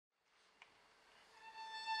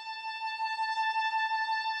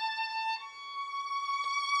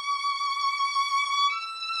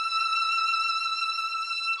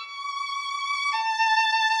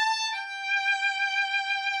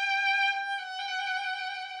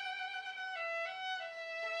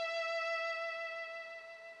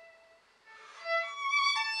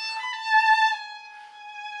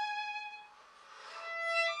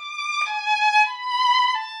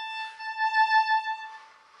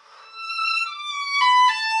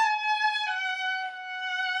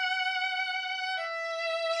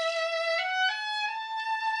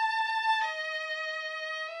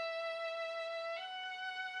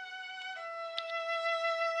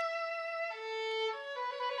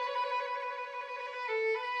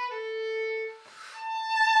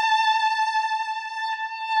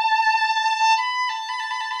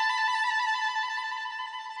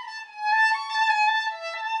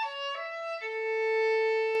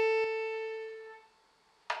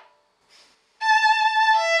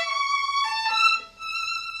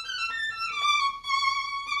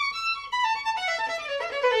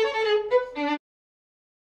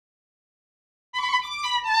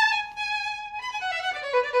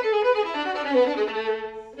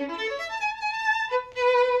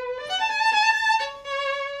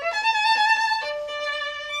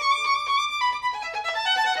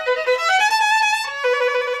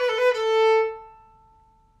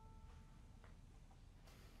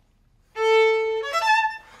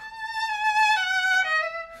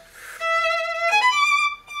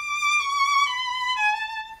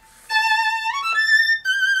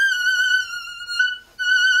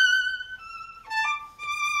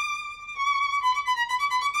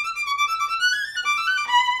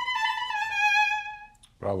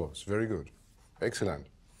Bravo, it's very good. Excellent.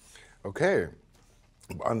 Okay,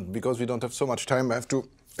 and because we don't have so much time, I have to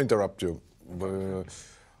interrupt you.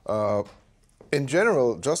 In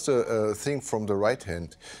general, just a thing from the right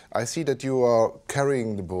hand, I see that you are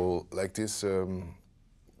carrying the bow like this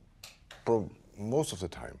most of the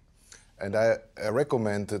time. And I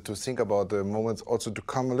recommend to think about the moments also to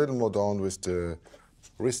come a little more down with the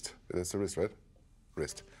wrist. That's the wrist, right?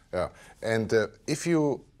 Wrist, yeah. And if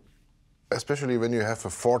you, especially when you have a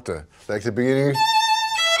forte, like the beginning,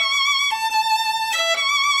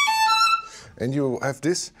 and you have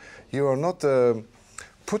this, you are not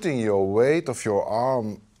putting your weight of your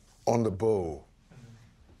arm on the bow,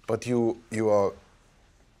 but you are,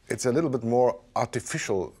 it's a little bit more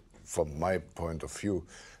artificial from my point of view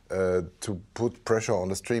to put pressure on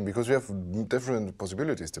the string, because we have different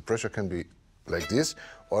possibilities. The pressure can be like this,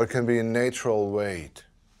 or it can be a natural weight,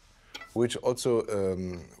 which also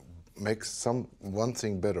makes one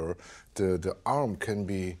thing better. The arm can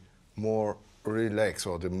be more relaxed,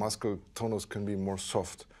 or the muscle tonus can be more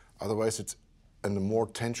soft. Otherwise it's a more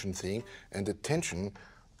tension thing, and the tension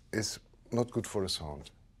is not good for the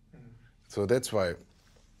sound. So that's why,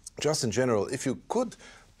 just in general, if you could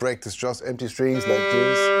practice just empty strings like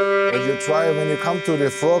this, and you try when you come to the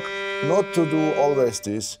frog not to do always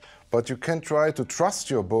this, but you can try to trust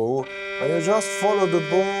your bow, and you just follow the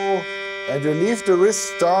bow, and you leave the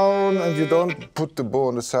wrist down, and you don't put the bow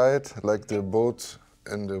on the side like the boat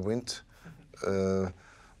in the wind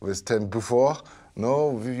with 10 before.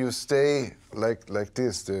 No, you stay like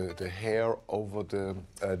this, the hair over the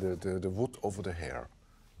wood over the hair.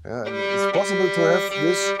 Yeah, and it's possible to have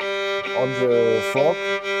this on the frog,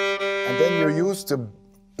 and then you use the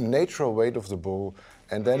natural weight of the bow,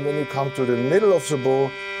 and then when you come to the middle of the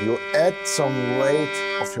bow, you add some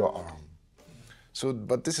weight of your arm. So,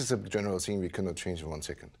 but this is a general thing we cannot change in 1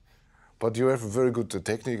 second. But you have a very good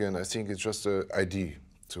technique, and I think it's just an idea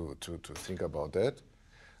to think about that.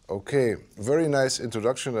 Okay, very nice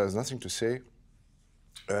introduction. There's nothing to say.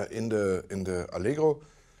 In the Allegro,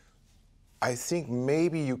 I think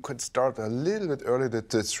maybe you could start a little bit early, the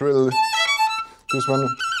thrill. This one,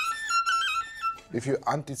 if you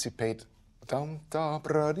anticipate a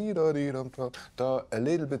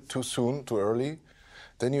little bit too soon, too early,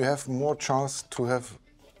 then you have more chance to have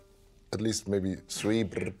at least maybe 3.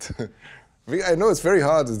 I know it's very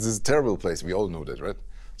hard. It's a terrible place. We all know that, right?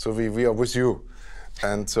 So we are with you.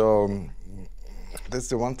 And so that's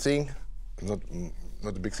the one thing, not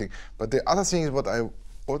a big thing. But the other thing is what I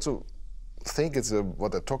also think it's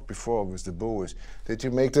what I talked before with the bow is that you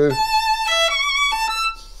make the,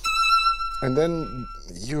 and then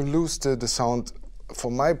you lose the sound, for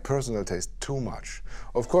my personal taste, too much.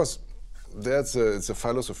 Of course, it's a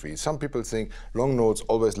philosophy. Some people think long notes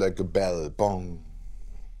always like a bell, bong.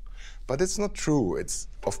 But it's not true. It's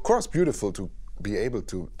of course beautiful to be able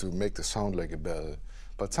to make the sound like a bell.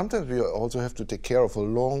 But sometimes we also have to take care of a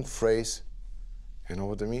long phrase. You know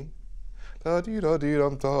what I mean?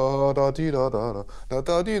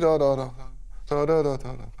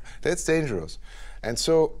 That's dangerous. And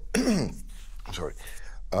so, sorry.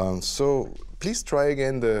 So please try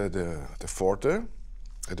again the forte,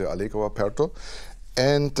 the allegro aperto,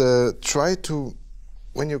 and try to,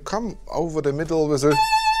 when you come over the middle with a,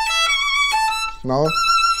 now,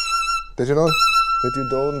 that you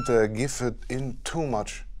don't give it in too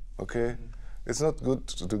much, okay? It's not good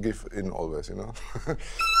to give in always, you know?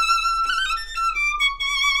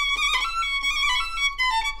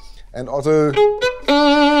 And also,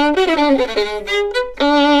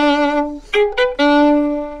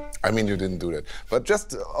 I mean, you didn't do that. But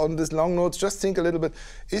just on this long notes, just think a little bit,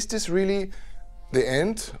 is this really the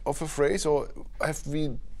end of a phrase, or have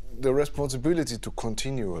we the responsibility to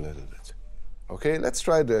continue a little bit? Okay, let's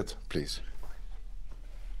try that, please.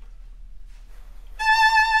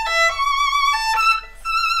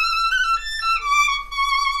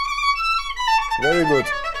 Very good.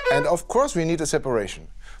 And of course we need a separation.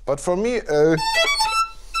 But for me,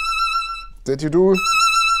 that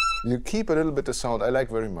you keep a little bit of sound, I like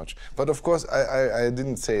very much. But of course, I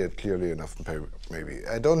didn't say it clearly enough, maybe.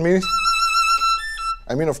 I don't mean,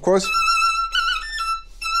 I mean, of course,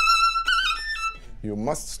 You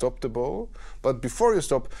must stop the bow, but before you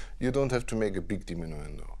stop, you don't have to make a big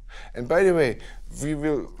diminuendo. And by the way, we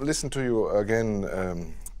will listen to you again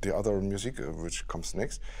the other music which comes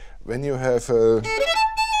next. When you have, wait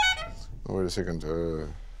a second.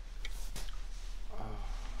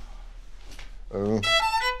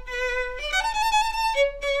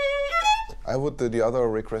 I would, the other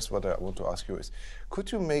request what I want to ask you is,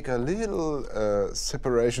 could you make a little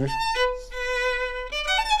separation?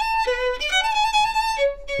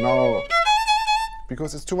 No,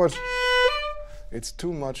 because it's too much. It's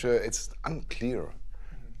too much. It's unclear.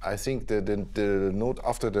 I think the note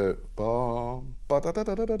after the bum, ba da da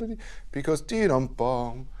da da da da, because dee dum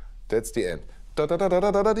bum, that's the end. Da da da da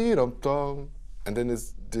da da dee dum dum, and then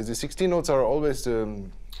it's, the 16 notes are always the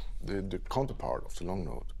counterpart of the long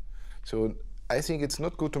note. So I think it's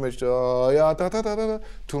not good to make yeah, da, da, da, da,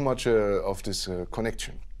 too much of this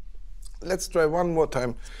connection. Let's try one more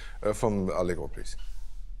time from Allegro, please.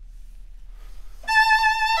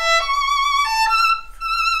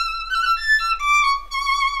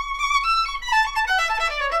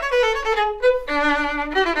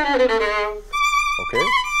 Okay,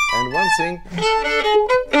 and one thing.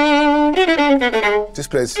 This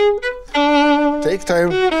place. Take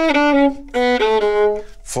time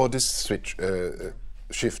for this switch,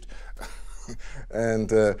 shift.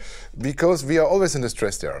 And because we are always in the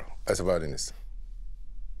stress there as a violinist,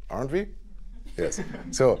 aren't we? Yes.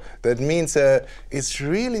 So that means it's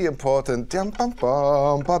really important. You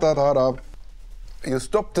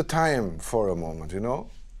stop the time for a moment, you know?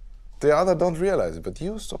 The other don't realize it, but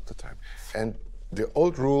you stop the time. And the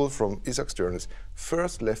old rule from Isaac Stern is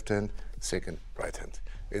first left hand, second right hand.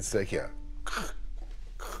 It's like here.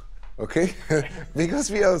 Okay? Because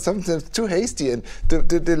we are sometimes too hasty and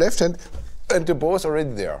the left hand and the bow is already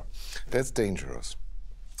there. That's dangerous.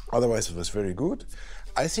 Otherwise it was very good.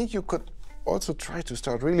 I think you could also try to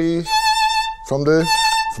start really from the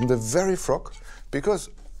very frog, because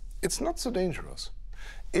it's not so dangerous.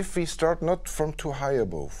 If we start not from too high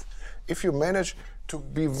above, if you manage to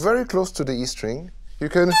be very close to the E string, you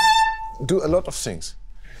can do a lot of things.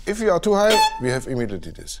 If you are too high, we have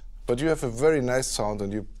immediately this. But you have a very nice sound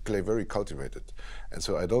and you play very cultivated. And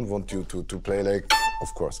so I don't want you to play like,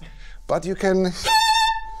 of course. But you can,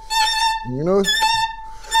 you know,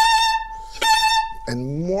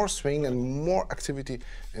 and more swing and more activity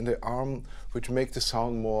in the arm, which make the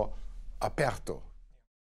sound more aperto.